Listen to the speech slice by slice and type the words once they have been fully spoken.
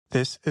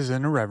This is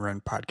an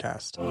Irreverent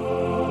podcast.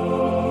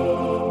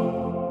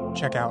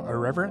 Check out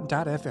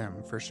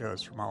irreverent.fm for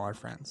shows from all our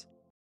friends.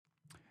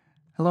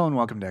 Hello and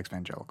welcome to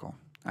Exvangelical.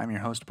 I'm your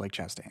host, Blake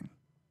Chastain.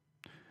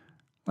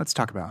 Let's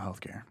talk about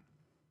healthcare.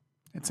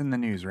 It's in the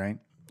news, right?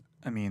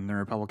 I mean, the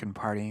Republican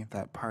Party,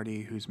 that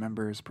party whose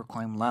members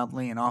proclaim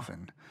loudly and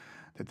often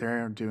that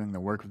they're doing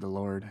the work of the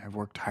Lord, have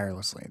worked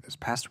tirelessly this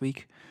past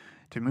week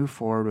to move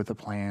forward with a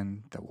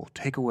plan that will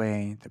take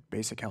away the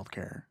basic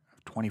healthcare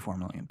of 24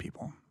 million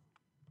people.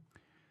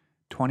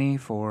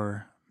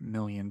 24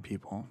 million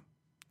people.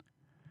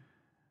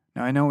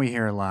 Now, I know we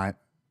hear a lot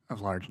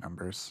of large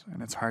numbers,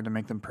 and it's hard to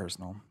make them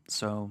personal,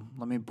 so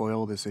let me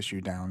boil this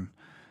issue down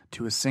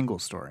to a single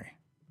story.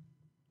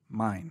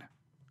 Mine.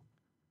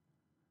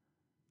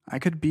 I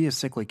could be a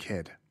sickly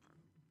kid.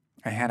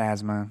 I had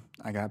asthma,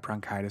 I got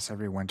bronchitis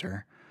every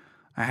winter,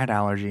 I had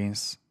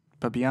allergies,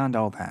 but beyond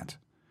all that,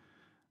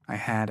 I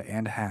had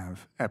and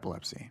have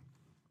epilepsy.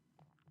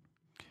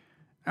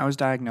 I was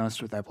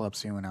diagnosed with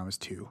epilepsy when I was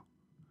 2.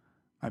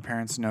 My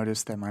parents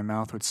noticed that my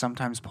mouth would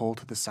sometimes pull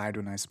to the side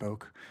when I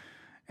spoke,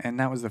 and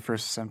that was the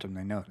first symptom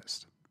they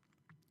noticed.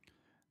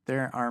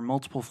 There are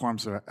multiple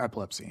forms of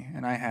epilepsy,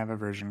 and I have a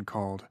version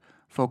called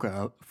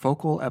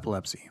focal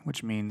epilepsy,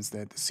 which means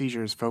that the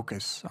seizures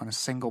focus on a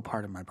single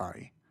part of my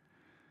body.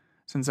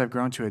 Since I've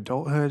grown to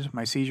adulthood,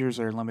 my seizures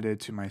are limited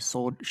to my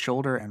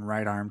shoulder and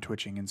right arm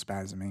twitching and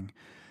spasming,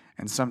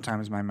 and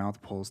sometimes my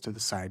mouth pulls to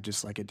the side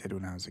just like it did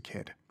when I was a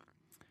kid.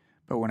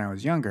 But when I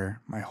was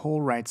younger, my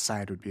whole right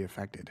side would be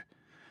affected.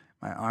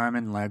 My arm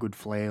and leg would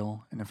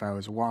flail, and if I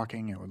was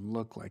walking, it would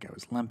look like I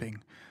was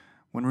limping,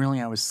 when really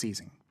I was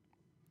seizing.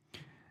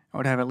 I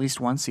would have at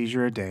least one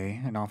seizure a day,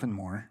 and often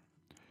more.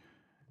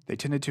 They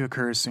tended to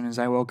occur as soon as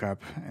I woke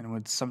up, and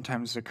would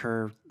sometimes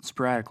occur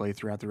sporadically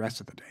throughout the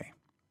rest of the day.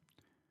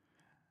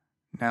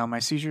 Now, my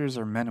seizures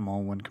are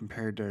minimal when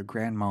compared to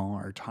grand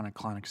mal or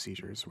tonic-clonic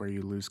seizures, where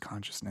you lose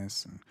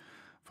consciousness and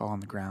fall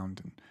on the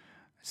ground and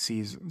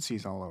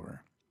seize all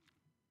over.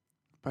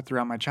 But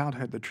throughout my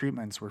childhood, the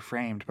treatments were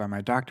framed by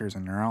my doctors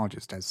and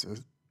neurologists as a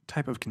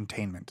type of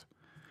containment.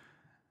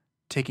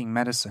 Taking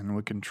medicine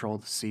would control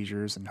the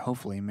seizures and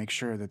hopefully make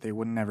sure that they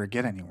wouldn't ever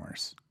get any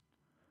worse.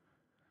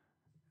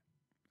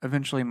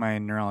 Eventually, my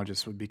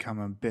neurologist would become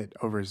a bit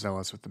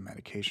overzealous with the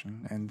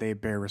medication, and they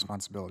bear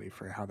responsibility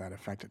for how that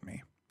affected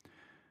me.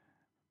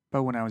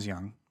 But when I was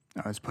young,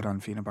 I was put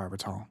on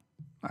phenobarbital.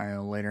 I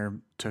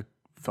later took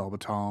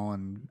Felbutol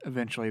and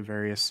eventually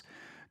various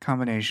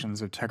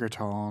combinations of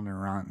Tegretol,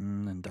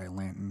 Neurontin, and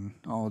Dilantin,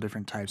 all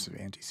different types of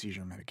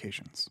anti-seizure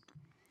medications.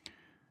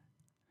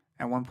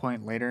 At one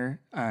point later,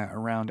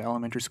 around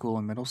elementary school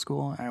and middle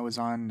school, I was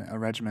on a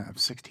regimen of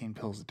 16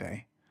 pills a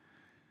day.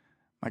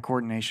 My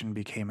coordination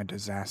became a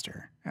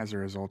disaster as a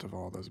result of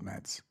all those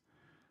meds.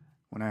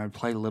 When I would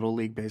play Little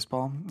League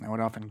Baseball, I would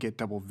often get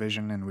double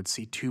vision and would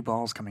see 2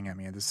 balls coming at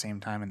me at the same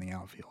time in the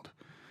outfield.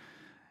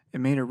 It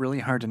made it really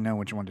hard to know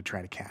which one to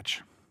try to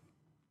catch.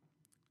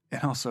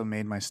 It also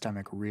made my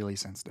stomach really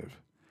sensitive.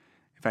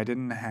 If I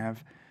didn't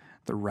have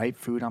the right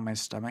food on my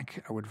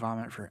stomach, I would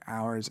vomit for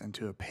hours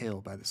into a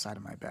pail by the side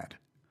of my bed,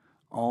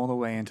 all the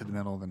way into the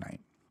middle of the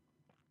night.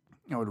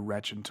 I would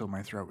retch until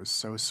my throat was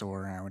so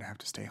sore I would have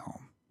to stay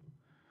home.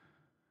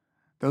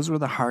 Those were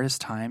the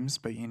hardest times,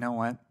 but you know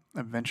what?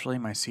 Eventually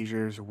my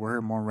seizures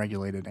were more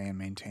regulated and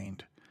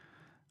maintained.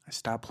 I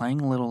stopped playing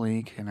Little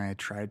League and I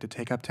tried to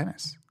take up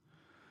tennis.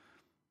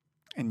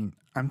 And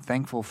I'm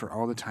thankful for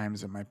all the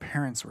times that my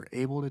parents were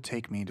able to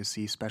take me to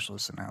see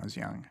specialists when I was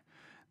young.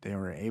 They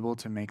were able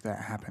to make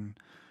that happen,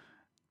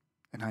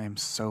 and I am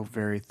so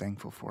very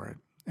thankful for it.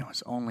 It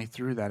was only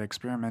through that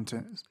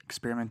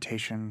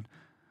experimentation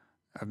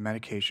of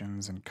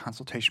medications and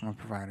consultation with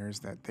providers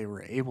that they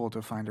were able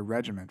to find a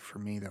regimen for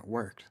me that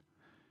worked.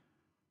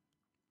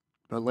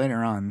 But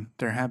later on,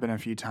 there have been a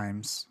few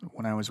times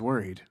when I was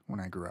worried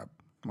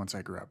once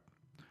I grew up.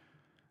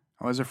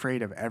 I was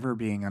afraid of ever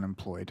being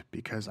unemployed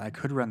because I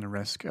could run the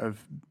risk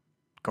of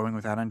going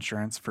without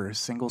insurance for a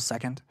single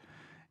second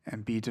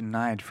and be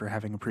denied for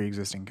having a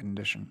pre-existing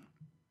condition.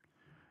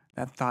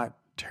 That thought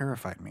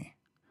terrified me.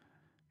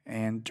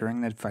 And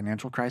during the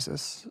financial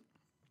crisis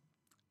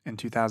in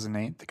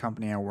 2008, the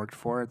company I worked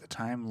for at the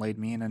time laid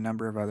me and a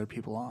number of other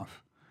people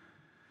off.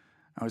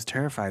 I was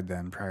terrified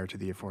then prior to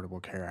the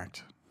Affordable Care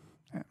Act.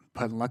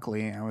 But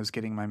luckily, I was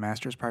getting my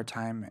master's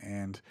part-time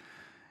and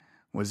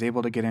was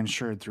able to get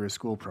insured through a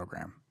school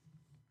program.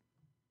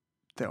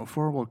 The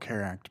Affordable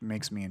Care Act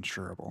makes me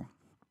insurable.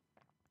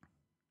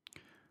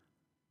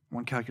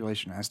 One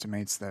calculation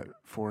estimates that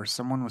for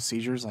someone with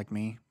seizures like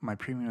me, my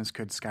premiums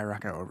could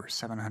skyrocket over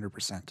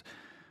 700%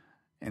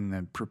 in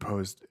the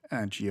proposed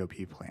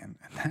GOP plan.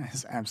 And that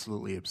is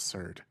absolutely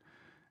absurd.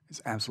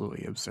 It's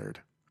absolutely absurd.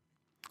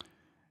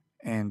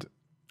 And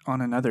on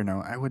another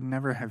note, I would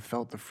never have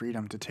felt the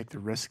freedom to take the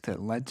risk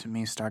that led to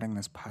me starting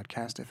this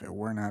podcast if it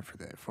were not for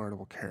the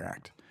Affordable Care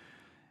Act.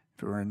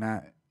 If it were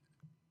not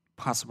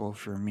possible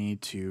for me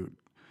to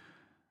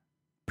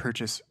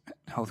purchase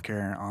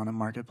healthcare on a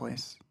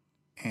marketplace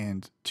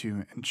and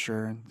to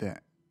ensure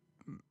that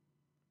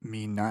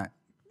me not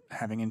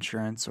having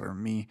insurance or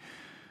me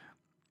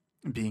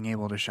being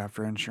able to shop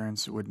for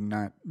insurance would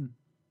not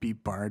be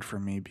barred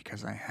from me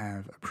because I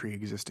have a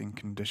pre-existing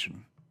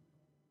condition.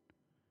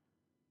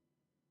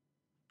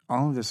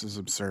 All of this is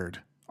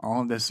absurd.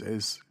 All of this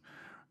is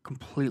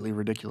completely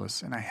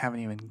ridiculous, and I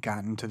haven't even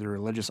gotten to the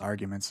religious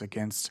arguments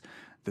against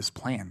this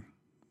plan.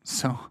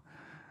 So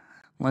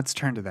let's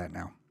turn to that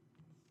now.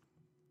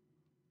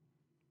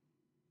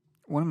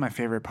 One of my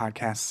favorite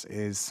podcasts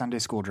is Sunday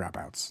School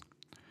Dropouts.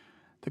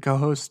 The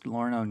co-host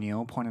Lauren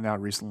O'Neill pointed out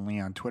recently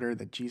on Twitter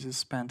that Jesus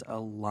spent a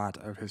lot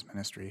of his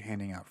ministry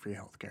handing out free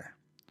healthcare.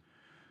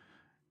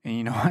 And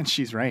you know what?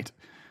 She's right.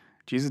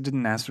 Jesus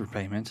didn't ask for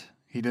payment.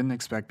 He didn't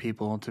expect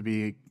people to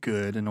be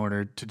good in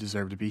order to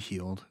deserve to be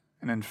healed.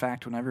 And in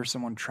fact, whenever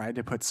someone tried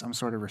to put some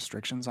sort of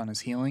restrictions on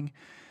his healing,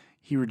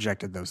 he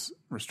rejected those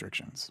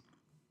restrictions.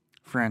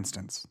 For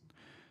instance,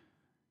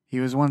 he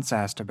was once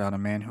asked about a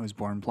man who was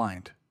born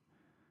blind.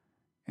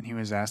 And he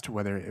was asked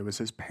whether it was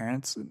this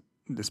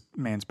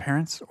man's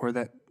parents, or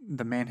that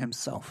the man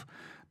himself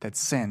that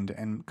sinned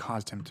and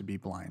caused him to be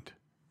blind.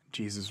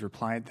 Jesus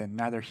replied that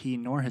neither he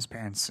nor his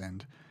parents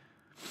sinned,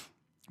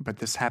 but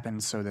this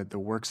happened so that the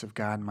works of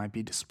God might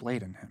be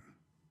displayed in him.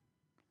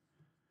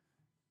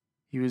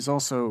 He was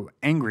also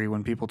angry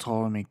when people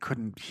told him he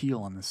couldn't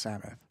heal on the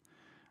Sabbath.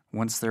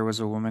 Once there was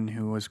a woman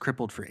who was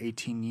crippled for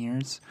 18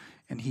 years,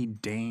 and he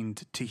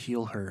deigned to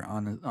heal her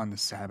on the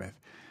Sabbath,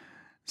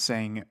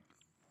 saying,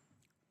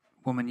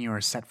 "Woman, you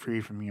are set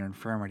free from your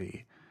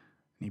infirmity."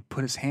 And he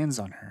put his hands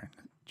on her,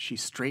 and she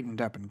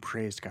straightened up and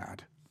praised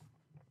God.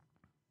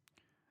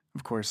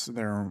 Of course,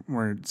 there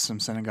were some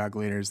synagogue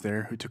leaders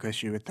there who took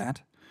issue with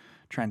that,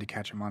 trying to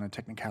catch him on a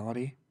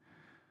technicality,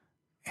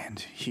 and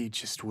he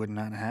just would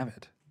not have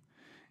it.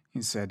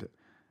 He said,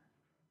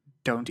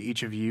 "Don't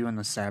each of you on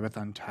the Sabbath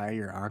untie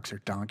your ox or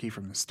donkey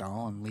from the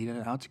stall and lead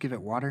it out to give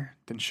it water?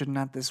 Then should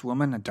not this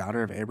woman, a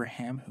daughter of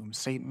Abraham, whom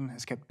Satan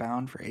has kept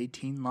bound for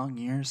 18 long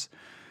years,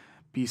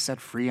 be set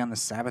free on the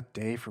Sabbath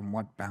day from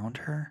what bound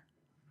her?"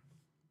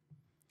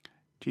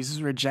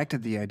 Jesus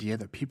rejected the idea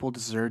that people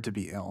deserve to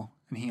be ill,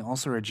 and he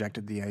also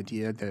rejected the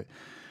idea that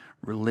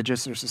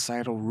religious or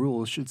societal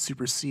rules should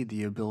supersede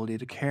the ability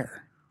to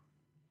care.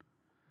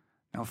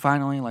 Now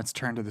finally, let's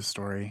turn to the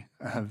story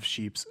of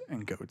sheep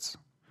and goats,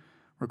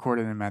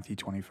 recorded in Matthew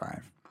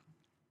 25.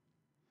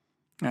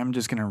 I'm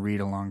just going to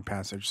read a long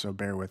passage, so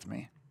bear with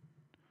me.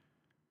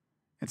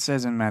 It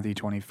says in Matthew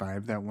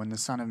 25 that when the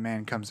Son of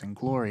Man comes in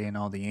glory and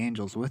all the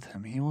angels with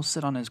him, he will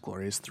sit on his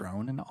glorious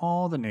throne, and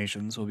all the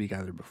nations will be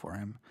gathered before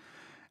him.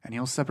 And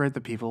he'll separate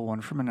the people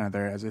one from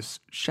another as a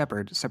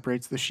shepherd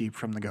separates the sheep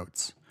from the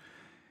goats.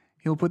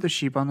 He'll put the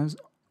sheep on his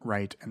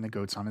right and the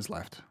goats on his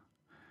left.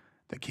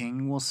 The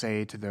king will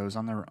say to those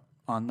on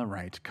the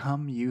right,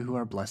 "Come, you who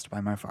are blessed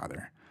by my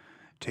Father.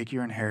 Take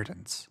your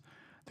inheritance,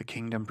 the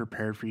kingdom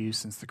prepared for you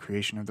since the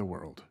creation of the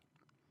world.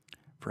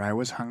 For I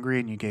was hungry,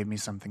 and you gave me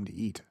something to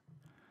eat.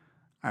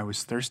 I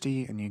was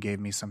thirsty, and you gave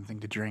me something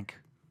to drink.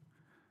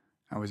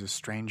 I was a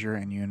stranger,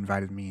 and you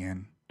invited me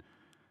in.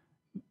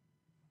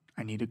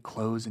 I needed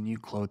clothes, and you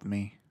clothed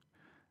me.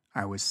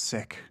 I was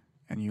sick,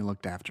 and you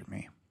looked after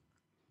me.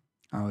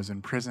 I was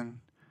in prison,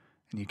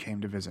 and you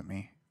came to visit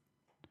me."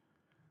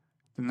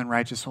 Then the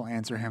righteous will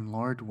answer him,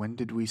 "Lord, when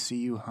did we see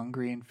you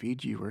hungry and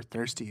feed you, or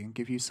thirsty and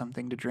give you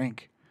something to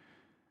drink?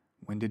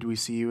 When did we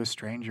see you a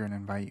stranger and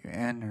invite you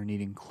in, or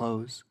needing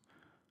clothe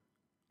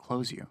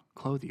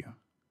you?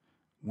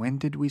 When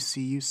did we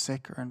see you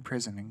sick or in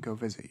prison and go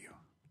visit you?"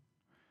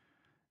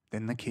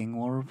 Then the king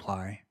will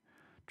reply,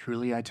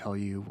 "Truly I tell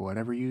you,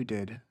 whatever you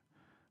did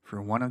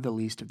for one of the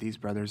least of these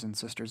brothers and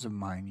sisters of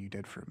mine, you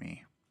did for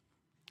me."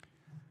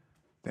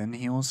 Then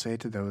he will say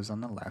to those on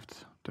the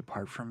left,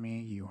 "Depart from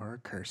me, you who are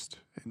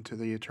accursed, into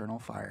the eternal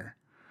fire,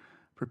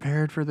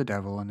 prepared for the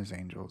devil and his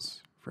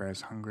angels. For I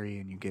was hungry,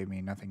 and you gave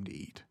me nothing to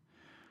eat.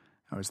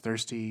 I was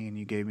thirsty, and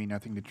you gave me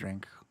nothing to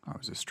drink. I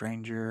was a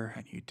stranger,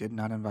 and you did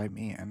not invite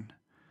me in.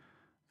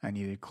 I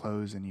needed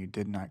clothes, and you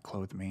did not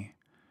clothe me.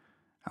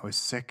 I was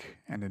sick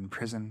and in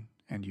prison,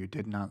 and you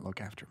did not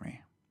look after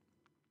me."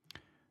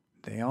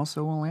 They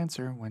also will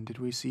answer, "When did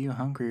we see you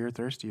hungry or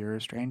thirsty or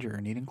a stranger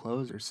or needing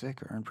clothes or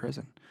sick or in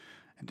prison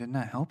and did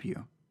not help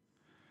you?"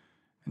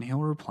 And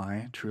he'll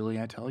reply, "Truly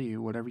I tell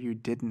you, whatever you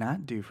did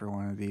not do for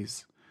one of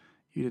these,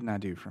 you did not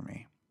do for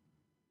me."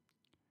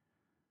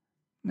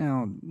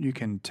 Now, you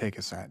can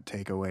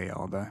take away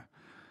all the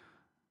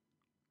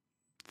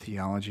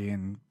theology,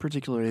 and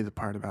particularly the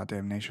part about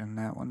damnation.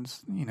 That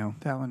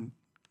one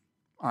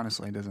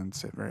honestly doesn't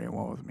sit very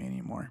well with me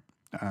anymore.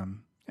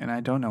 And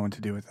I don't know what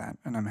to do with that,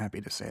 and I'm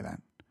happy to say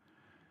that.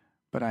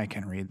 But I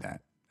can read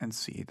that and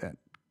see that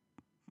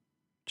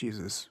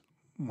Jesus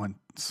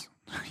wants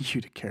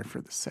you to care for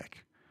the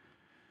sick.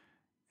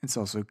 It's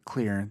also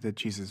clear that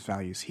Jesus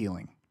values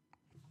healing.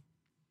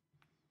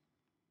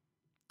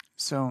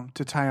 So,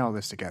 to tie all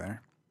this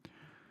together,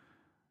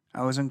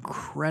 I was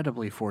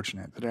incredibly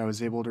fortunate that I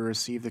was able to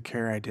receive the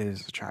care I did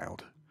as a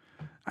child.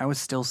 I was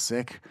still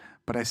sick,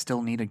 but I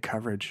still needed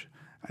coverage.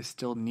 I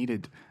still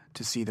needed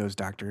to see those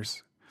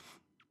doctors.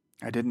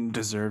 I didn't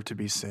deserve to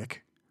be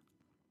sick.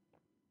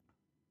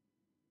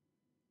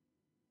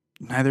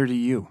 Neither do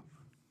you.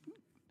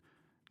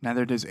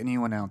 Neither does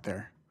anyone out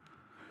there.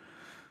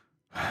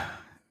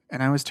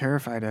 And I was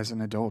terrified as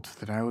an adult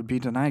that I would be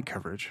denied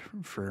coverage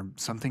for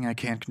something I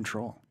can't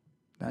control.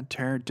 That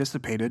terror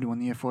dissipated when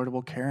the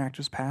Affordable Care Act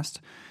was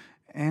passed,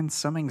 and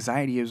some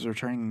anxiety is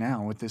returning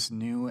now with this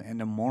new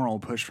and immoral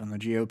push from the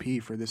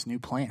GOP for this new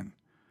plan.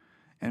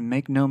 And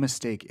make no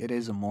mistake, it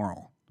is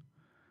immoral.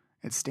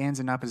 It stands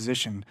in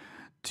opposition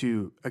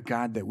to a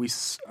God that we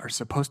are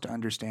supposed to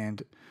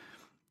understand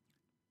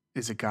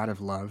is a God of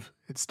love.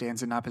 It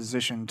stands in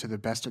opposition to the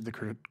best of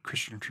the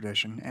Christian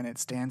tradition, and it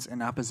stands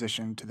in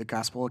opposition to the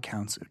gospel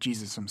accounts of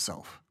Jesus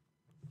himself.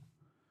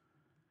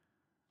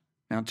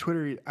 Now,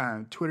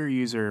 Twitter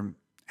user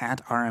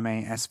at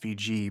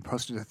RMASVG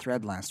posted a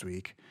thread last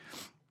week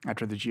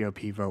after the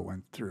GOP vote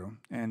went through,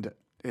 and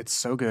it's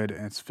so good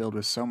and it's filled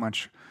with so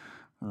much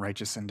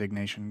righteous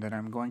indignation that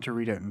I'm going to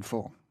read it in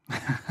full.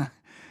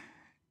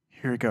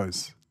 Here it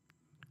goes.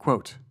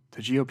 Quote,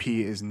 "The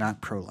GOP is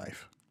not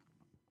pro-life.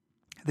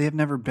 They have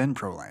never been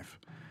pro-life.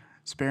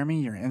 Spare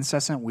me your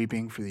incessant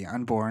weeping for the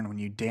unborn when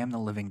you damn the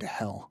living to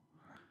hell."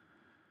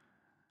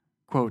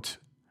 Quote,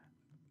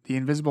 "The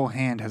invisible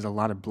hand has a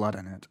lot of blood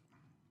in it.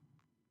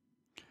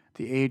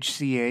 The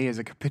AHCA is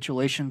a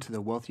capitulation to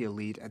the wealthy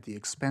elite at the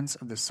expense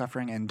of the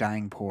suffering and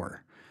dying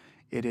poor.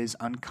 It is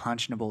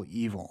unconscionable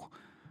evil.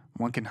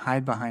 One can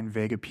hide behind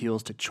vague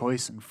appeals to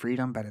choice and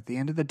freedom, but at the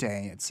end of the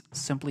day, it's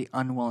simply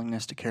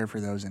unwillingness to care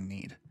for those in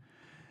need.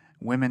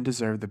 Women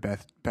deserve the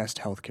best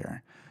health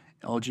care.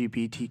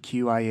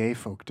 LGBTQIA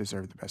folk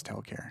deserve the best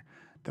health care.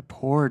 The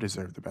poor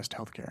deserve the best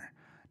health care.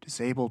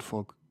 Disabled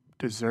folk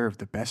deserve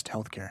the best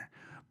health care.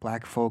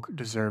 Black folk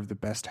deserve the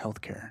best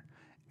health care.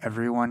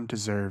 Everyone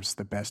deserves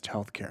the best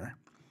health care.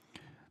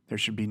 There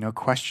should be no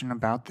question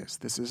about this.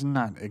 This is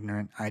not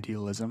ignorant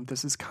idealism.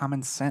 This is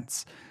common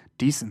sense,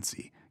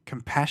 decency,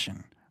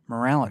 compassion,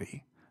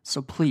 morality.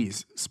 So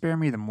please, spare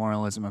me the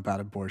moralism about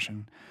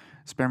abortion.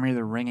 Spare me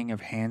the wringing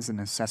of hands and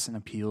incessant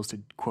appeals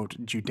to,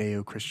 quote,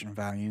 Judeo-Christian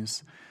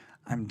values.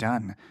 I'm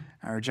done.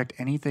 I reject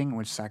anything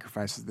which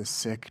sacrifices the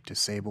sick,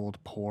 disabled,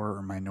 poor,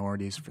 or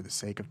minorities for the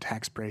sake of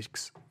tax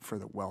breaks for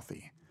the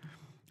wealthy.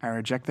 I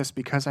reject this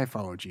because I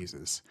follow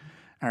Jesus.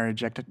 I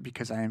reject it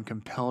because I am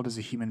compelled as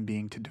a human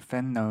being to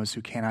defend those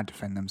who cannot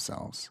defend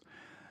themselves.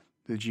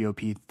 The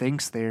GOP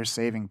thinks they are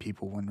saving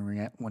people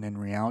when in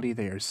reality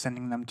they are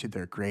sending them to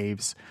their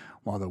graves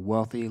while the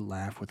wealthy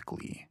laugh with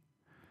glee.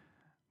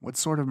 What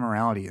sort of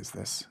morality is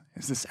this?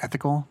 Is this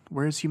ethical?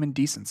 Where is human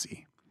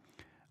decency?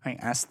 I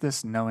ask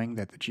this knowing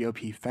that the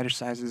GOP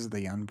fetishizes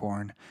the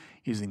unborn,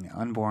 using the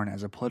unborn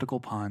as a political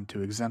pawn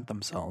to exempt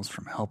themselves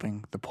from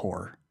helping the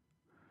poor.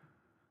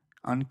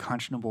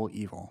 Unconscionable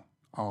evil,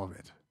 all of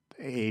it.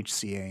 The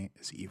AHCA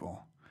is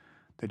evil.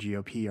 The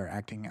GOP are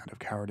acting out of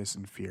cowardice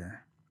and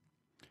fear.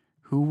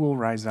 Who will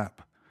rise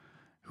up?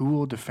 Who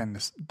will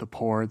defend the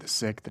poor, the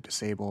sick, the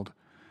disabled,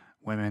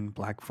 women,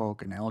 black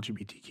folk, and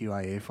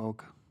LGBTQIA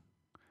folk?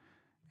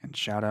 And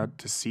shout out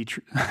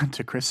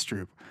to Chris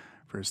Stroop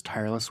for his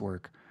tireless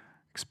work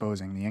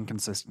exposing the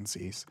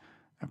inconsistencies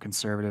of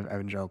conservative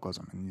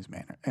evangelicalism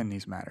in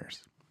these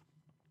matters.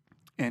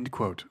 End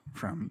quote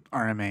from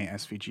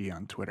RMASVG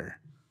on Twitter.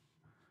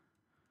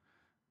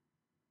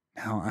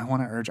 Now, I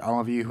want to urge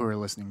all of you who are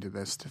listening to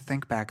this to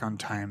think back on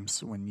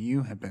times when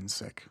you have been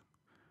sick.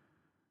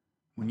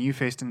 When you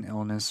faced an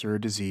illness or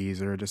a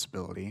disease or a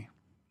disability,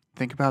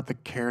 think about the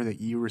care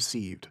that you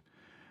received.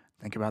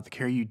 Think about the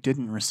care you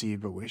didn't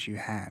receive but wish you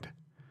had.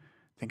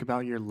 Think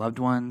about your loved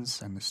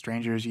ones and the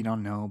strangers you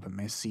don't know but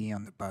may see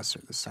on the bus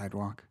or the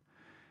sidewalk.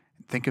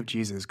 And think of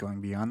Jesus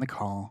going beyond the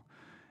call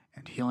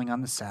and healing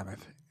on the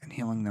Sabbath and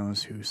healing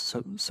those who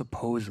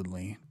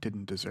supposedly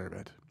didn't deserve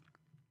it.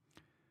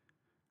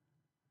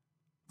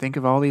 Think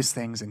of all these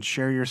things and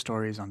share your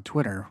stories on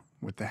Twitter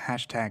with the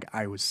hashtag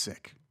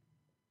 #IWasSick.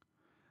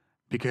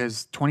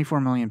 Because 24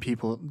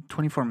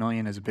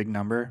 million is a big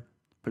number,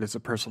 but it's a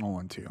personal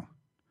one too.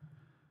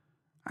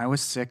 I was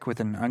sick with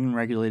an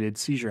unregulated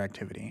seizure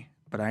activity,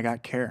 but I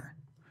got care.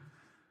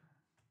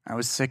 I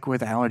was sick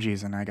with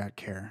allergies and I got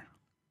care.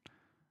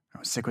 I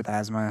was sick with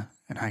asthma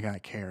and I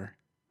got care.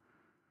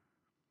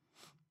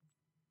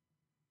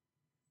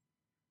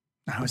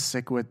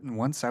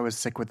 Once I was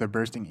sick with a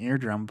bursting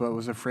eardrum, but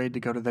was afraid to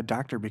go to the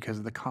doctor because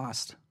of the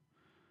cost.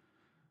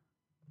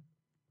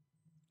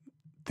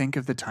 Think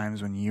of the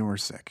times when you were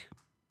sick.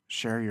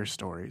 Share your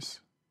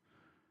stories.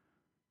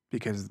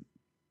 Because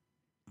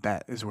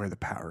that is where the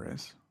power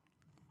is.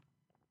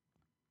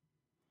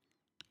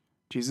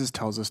 Jesus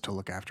tells us to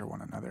look after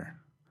one another,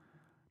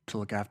 to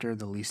look after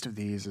the least of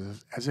these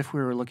as if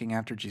we were looking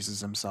after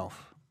Jesus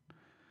himself.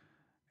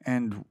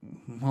 And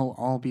we'll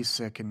all be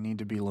sick and need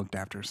to be looked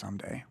after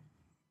someday.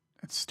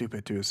 It's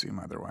stupid to assume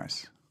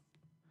otherwise.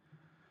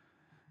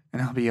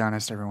 And I'll be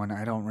honest, everyone,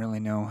 I don't really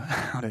know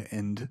how to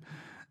end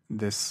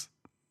this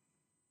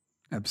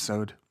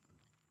episode.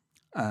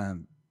 I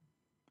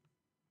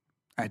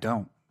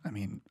don't.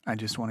 I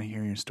just want to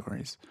hear your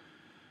stories.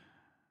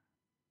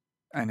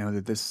 I know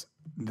that this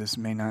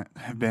may not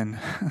have been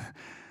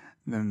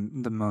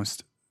the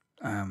most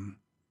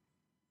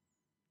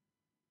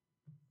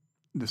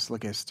the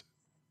slickest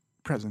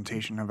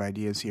presentation of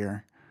ideas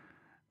here,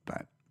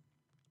 but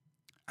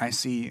I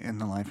see in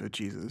the life of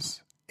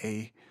Jesus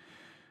a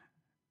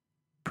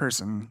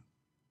person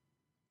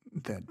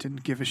that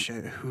didn't give a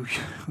shit who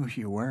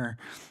you were.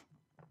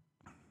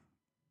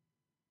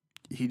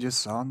 He just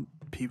saw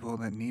people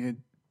that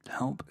needed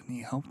help, and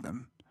he helped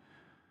them.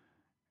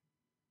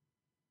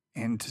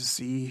 And to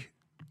see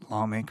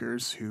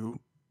lawmakers who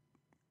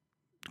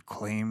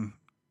claim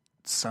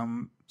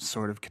some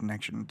sort of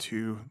connection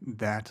to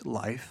that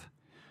life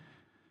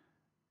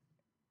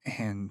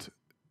and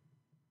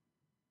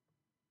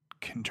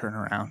can turn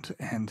around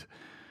and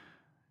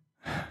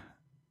I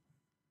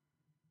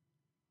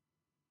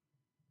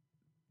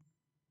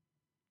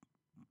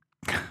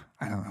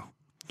don't know,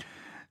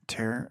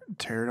 tear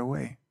it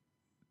away.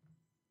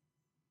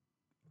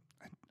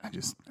 I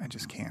just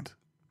can't.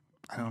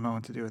 I don't know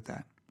what to do with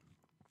that.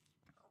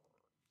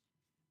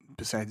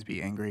 Besides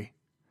be angry,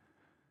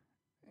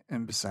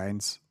 and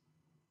besides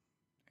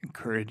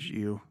encourage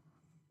you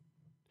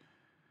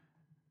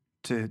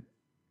to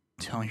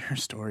tell your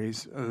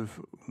stories of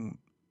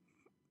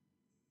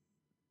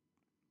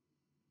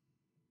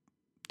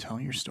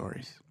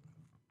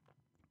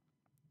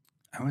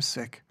I was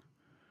sick.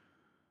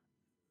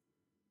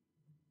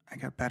 I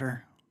got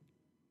better.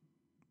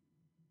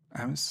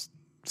 I was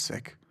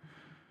sick.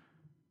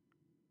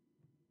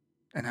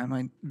 And I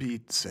might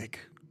be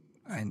sick.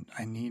 I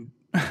need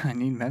I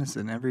need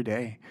medicine every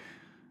day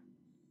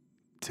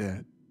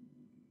to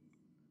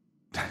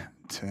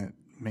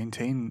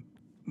maintain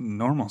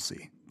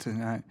normalcy,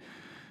 to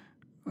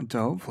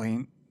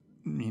hopefully,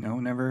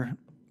 never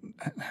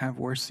have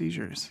worse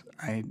seizures.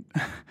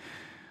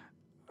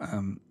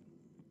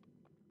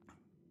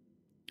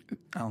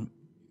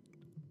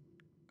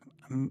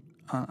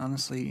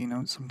 Honestly,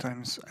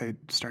 sometimes I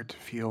start to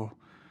feel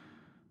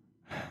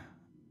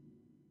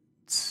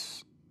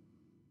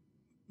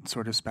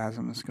sort of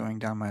spasms going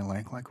down my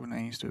leg, like when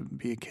I used to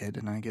be a kid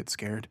and I get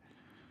scared.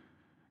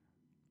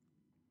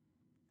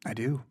 I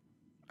do.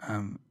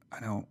 I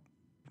don't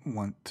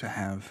want to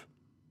have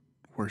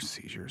worse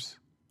seizures,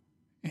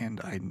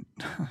 and I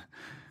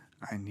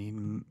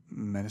need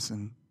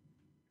medicine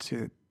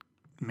to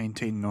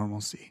maintain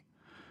normalcy.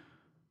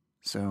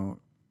 So,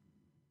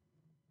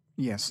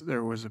 yes,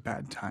 there was a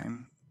bad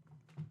time,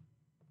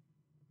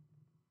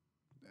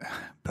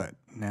 but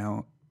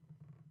now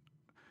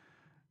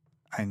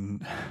I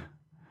know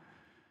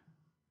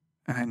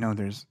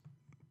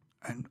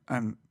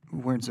I'm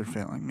words are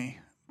failing me,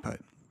 but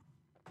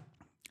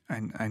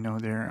I know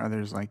there are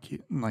others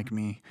like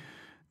me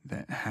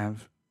that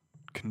have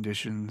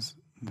conditions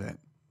that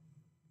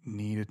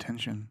need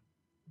attention.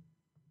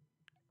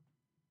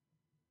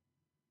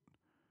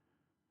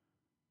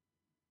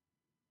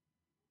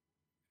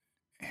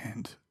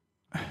 And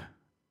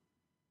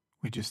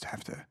we just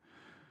have to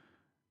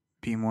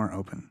be more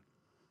open.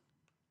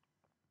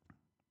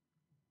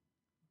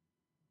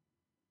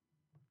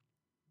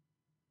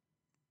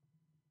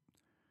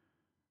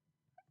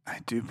 I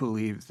do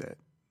believe that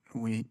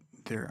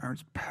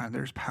there's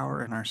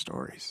power in our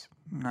stories,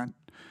 not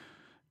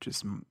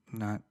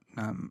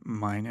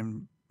mine,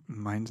 and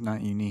mine's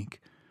not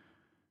unique.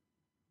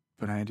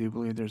 But I do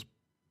believe there's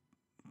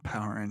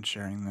power in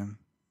sharing them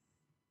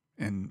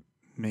and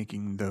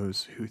making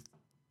those who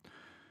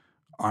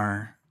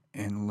are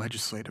in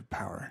legislative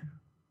power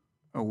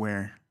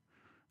aware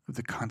of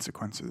the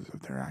consequences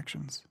of their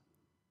actions,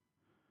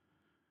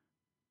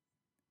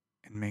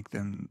 and make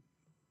them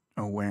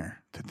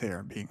aware that they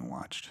are being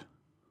watched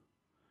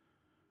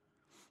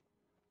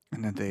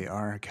and that they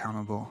are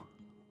accountable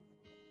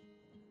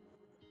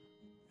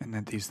and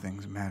that these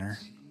things matter.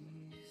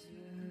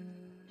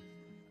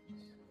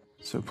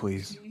 So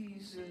please,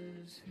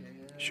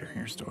 share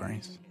your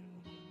stories.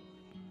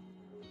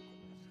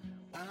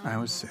 I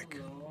was sick.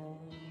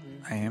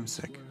 I am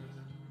sick,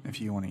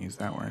 if you want to use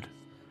that word.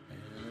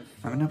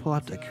 I'm an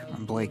epileptic.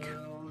 I'm Blake.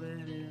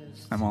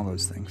 I'm all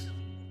those things.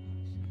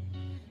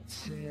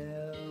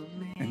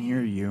 And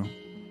you're you.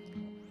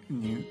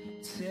 And you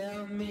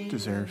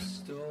deserve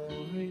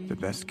the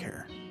best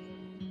care.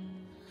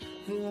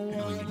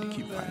 And we need to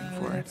keep fighting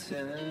for it.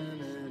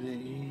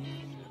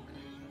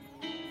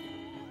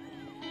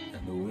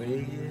 And the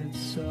way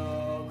it's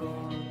all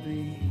gonna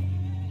be.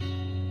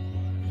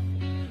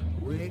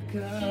 Wake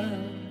up,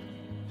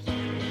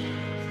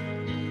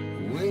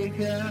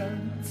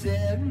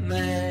 dead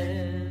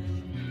man.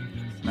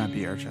 Matt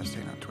B. R.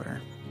 Chastain on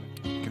Twitter.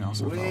 You can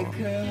also follow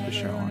the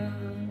show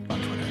on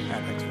Twitter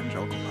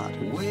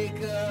 @ExEvangelicalPod.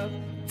 Wake up,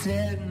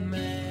 dead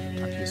man.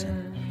 Talk to you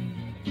soon.